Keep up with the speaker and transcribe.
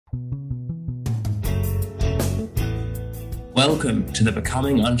Welcome to the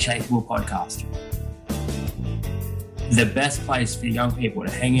Becoming Unshakable podcast, the best place for young people to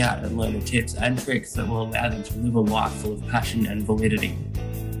hang out and learn the tips and tricks that will allow them to live a life full of passion and validity.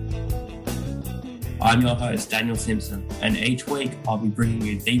 I'm your host, Daniel Simpson, and each week I'll be bringing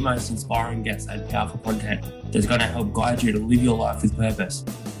you the most inspiring guests and powerful content that's going to help guide you to live your life with purpose.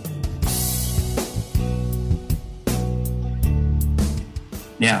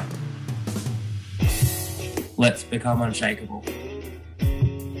 Now, let's become unshakable.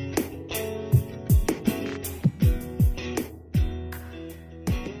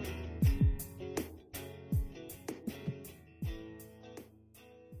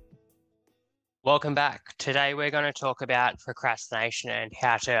 Welcome back. Today we're going to talk about procrastination and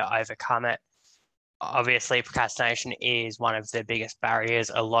how to overcome it. Obviously, procrastination is one of the biggest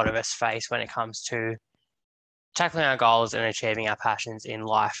barriers a lot of us face when it comes to tackling our goals and achieving our passions in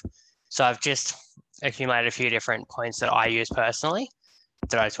life. So I've just accumulated a few different points that I use personally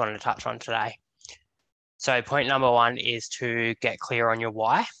that I just wanted to touch on today. So point number one is to get clear on your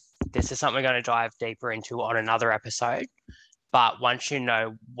why. This is something we're going to dive deeper into on another episode. But once you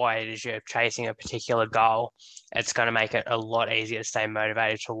know why it is you're chasing a particular goal, it's going to make it a lot easier to stay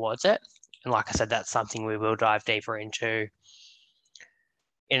motivated towards it. And like I said, that's something we will dive deeper into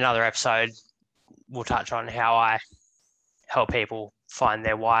in another episode. We'll touch on how I help people find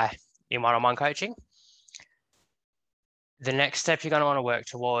their why in one-on-one coaching. The next step you're going to want to work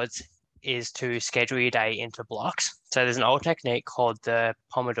towards is to schedule your day into blocks. So there's an old technique called the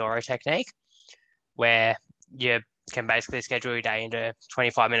Pomodoro technique, where you can basically schedule your day into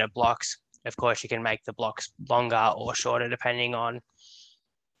 25-minute blocks. Of course, you can make the blocks longer or shorter depending on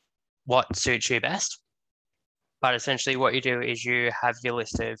what suits you best. But essentially what you do is you have your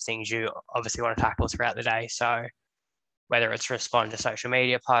list of things you obviously want to tackle throughout the day. So whether it's respond to social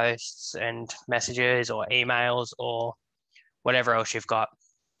media posts and messages or emails or whatever else you've got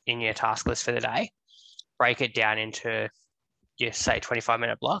in your task list for the day, break it down into your, say,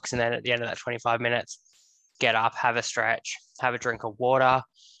 25-minute blocks. And then at the end of that 25 minutes, get up, have a stretch, have a drink of water,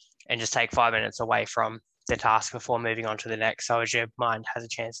 and just take 5 minutes away from the task before moving on to the next. So as your mind has a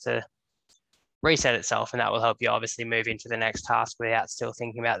chance to reset itself, and that will help you obviously move into the next task without still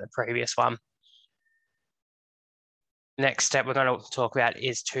thinking about the previous one. Next step we're going to talk about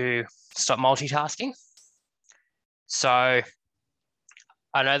is to stop multitasking. So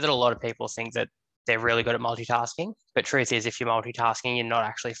I know that a lot of people think that they're really good at multitasking, but truth is, if you're multitasking, you're not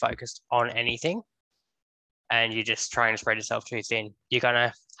actually focused on anything and you're just trying to spread yourself too thin. You're going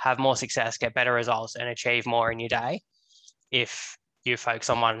to have more success, get better results, and achieve more in your day if you focus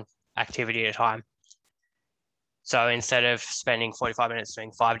on one activity at a time. So instead of spending 45 minutes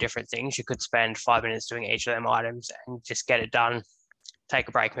doing 5 different things, you could spend 5 minutes doing each of them items and just get it done, take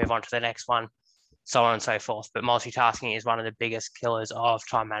a break, move on to the next one, so on and so forth. But multitasking is one of the biggest killers of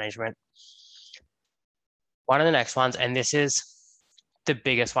time management. One of the next ones, and this is the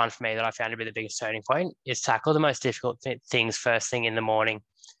biggest one for me that I found to be the biggest turning point, is tackle the most difficult things first thing in the morning.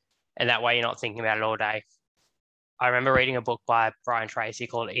 And that way you're not thinking about it all day. I remember reading a book by Brian Tracy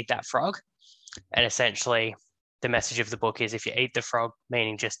called Eat That Frog. And essentially the message of the book is if you eat the frog,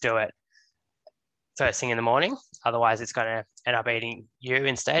 meaning just do it first thing in the morning, otherwise it's going to end up eating you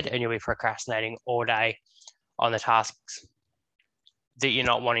instead, and you'll be procrastinating all day on the tasks that you're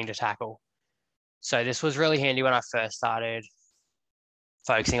not wanting to tackle. So this was really handy when I first started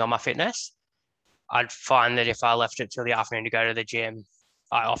focusing on my fitness. I'd find that if I left it till the afternoon to go to the gym,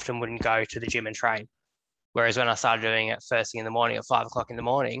 I often wouldn't go to the gym and train. Whereas when I started doing it first thing in the morning at 5 o'clock in the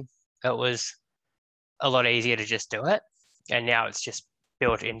morning, it was a lot easier to just do it. And now it's just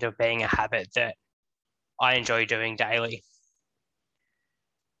built into being a habit that I enjoy doing daily.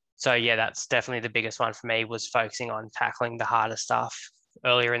 So yeah, that's definitely the biggest one for me, was focusing on tackling the harder stuff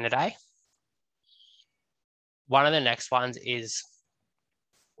earlier in the day. One of the next ones is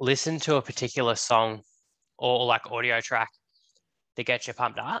listen to a particular song or like audio track that gets you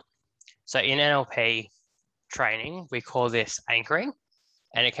pumped up. So in NLP training, we call this anchoring,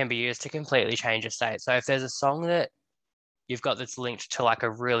 and it can be used to completely change a state. So if there's a song that you've got that's linked to like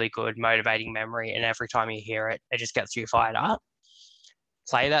a really good motivating memory, and every time you hear it, it just gets you fired up,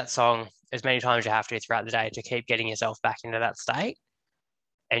 play that song as many times as you have to throughout the day to keep getting yourself back into that state,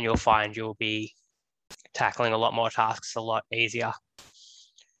 and you'll find you'll be tackling a lot more tasks a lot easier.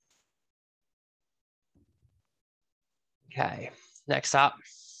 Okay, next up,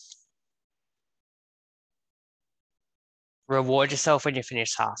 reward yourself when you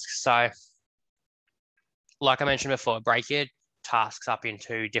finish tasks. So like I mentioned before, break your tasks up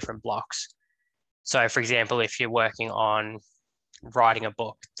into different blocks. So for example, if you're working on writing a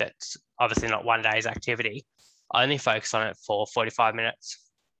book that's obviously not one day's activity, only focus on it for 45 minutes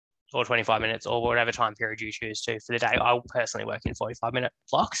or 25 minutes or whatever time period you choose to for the day. I personally work in 45-minute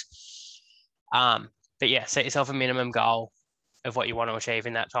blocks. But yeah, set yourself a minimum goal of what you want to achieve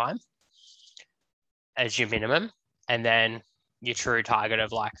in that time as your minimum, and then your true target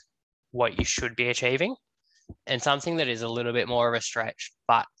of like what you should be achieving, and something that is a little bit more of a stretch,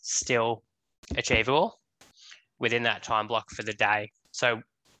 but still achievable within that time block for the day. So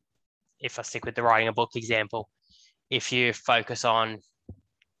if I stick with the writing a book example, if you focus on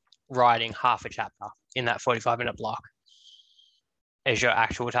writing half a chapter in that 45-minute block as your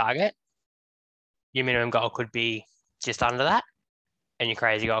actual target, your minimum goal could be just under that. And your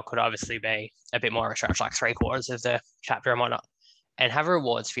crazy goal could obviously be a bit more of a stretch, like 3/4 of the chapter and whatnot. And have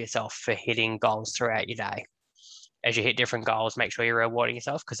rewards for yourself for hitting goals throughout your day. As you hit different goals, make sure you're rewarding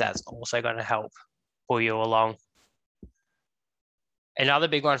yourself, because that's also going to help pull you along. Another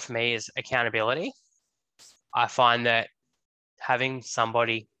big one for me is accountability. I find that having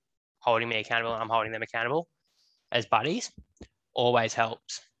somebody holding me accountable and I'm holding them accountable as buddies always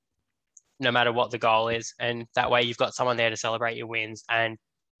helps, no matter what the goal is. And that way you've got someone there to celebrate your wins and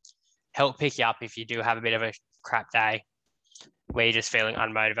help pick you up if you do have a bit of a crap day where you're just feeling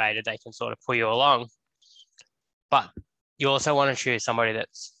unmotivated. They can sort of pull you along. But you also want to choose somebody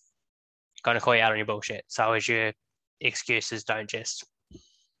that's going to call you out on your bullshit. So as your excuses don't just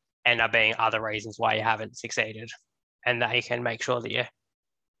end up being other reasons why you haven't succeeded. And they can make sure that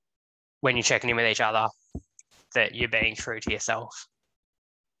when you're checking in with each other, that you're being true to yourself.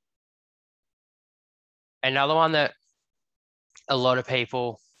 Another one that a lot of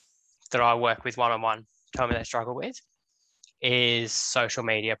people that I work with one-on-one tell me they struggle with is social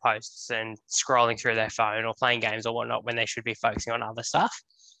media posts and scrolling through their phone or playing games or whatnot when they should be focusing on other stuff.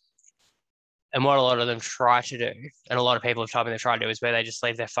 And what a lot of them try to do, and a lot of people have told me they try to do, is where they just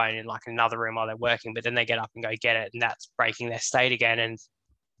leave their phone in like another room while they're working, but then they get up and go get it, and that's breaking their state again and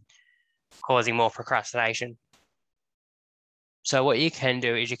causing more procrastination. So what you can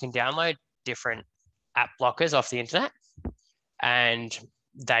do is you can download different app blockers off the internet, and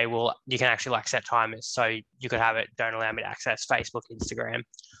you can actually like set timers. So you could have it, don't allow me to access Facebook, Instagram,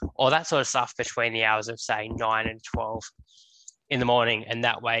 all that sort of stuff between the hours of say 9 and 12 in the morning. And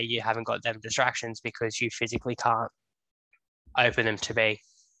that way you haven't got them distractions because you physically can't open them to be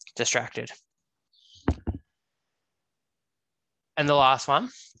distracted. And the last one,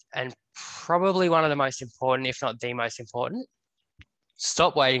 and probably one of the most important, if not the most important,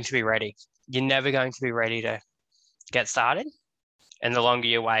 stop waiting to be ready. You're never going to be ready to get started. And the longer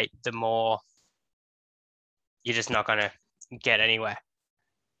you wait, the more you're just not going to get anywhere.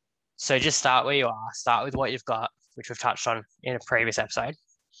 So just start where you are. Start with what you've got, which we've touched on in a previous episode.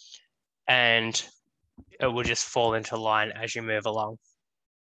 And it will just fall into line as you move along.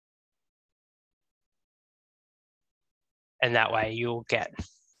 And that way you'll get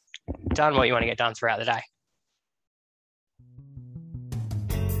done what you want to get done throughout the day.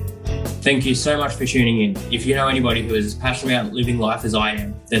 Thank you so much for tuning in. If you know anybody who is as passionate about living life as I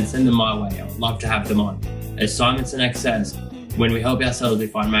am, then send them my way. I would love to have them on. As Simon Sinek says, when we help ourselves, we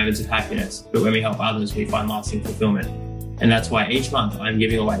find moments of happiness, but when we help others, we find lasting fulfillment. And that's why each month I'm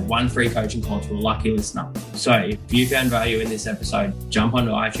giving away one free coaching call to a lucky listener. So if you found value in this episode, jump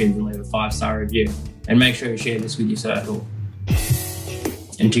onto iTunes and leave a 5-star review, and make sure you share this with your circle.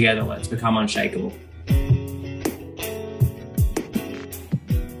 And together, let's become unshakable.